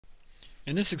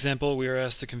In this example, we are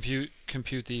asked to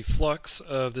compute the flux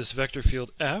of this vector field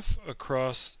F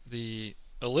across the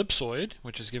ellipsoid,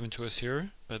 which is given to us here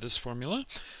by this formula.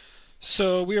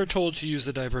 So we are told to use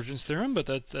the divergence theorem, but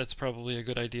that's probably a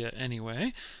good idea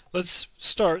anyway. Let's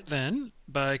start then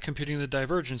by computing the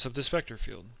divergence of this vector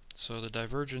field. So the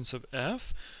divergence of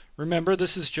F, remember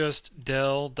this is just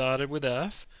del dotted with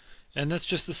F, and that's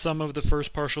just the sum of the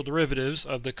first partial derivatives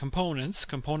of the components,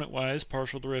 component-wise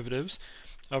partial derivatives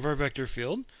of our vector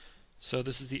field. So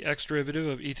this is the x derivative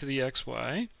of e to the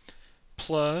xy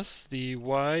plus the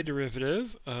y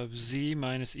derivative of z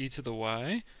minus e to the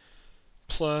y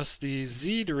plus the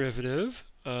z derivative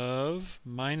of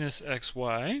minus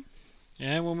xy.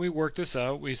 And when we work this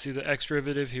out, we see the x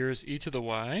derivative here is e to the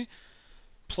y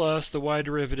plus the y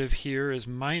derivative here is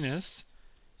minus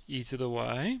e to the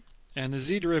y. And the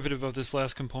z derivative of this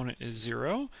last component is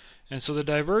 0. And so the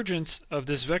divergence of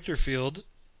this vector field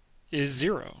is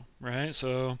 0, right?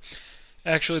 So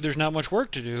actually there's not much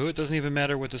work to do. It doesn't even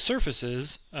matter what the surface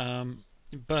is,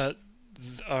 but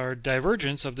our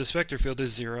divergence of this vector field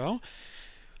is 0.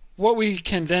 What we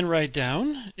can then write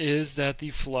down is that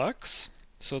the flux,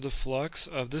 so the flux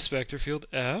of this vector field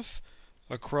F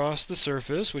across the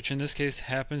surface, which in this case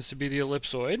happens to be the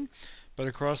ellipsoid, but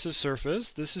across the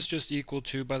surface, this is just equal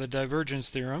to, by the divergence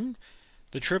theorem,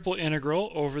 the triple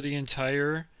integral over the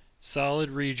entire solid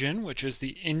region, which is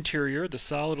the interior, the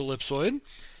solid ellipsoid,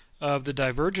 of the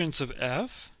divergence of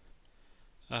F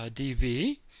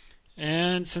dv.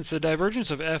 And since the divergence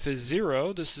of F is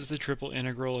 0, this is the triple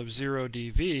integral of 0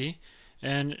 dv.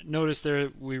 And notice there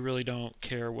we really don't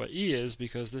care what E is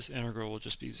because this integral will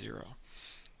just be 0.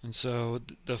 And so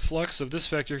the flux of this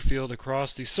vector field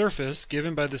across the surface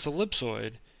given by this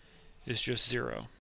ellipsoid is just 0.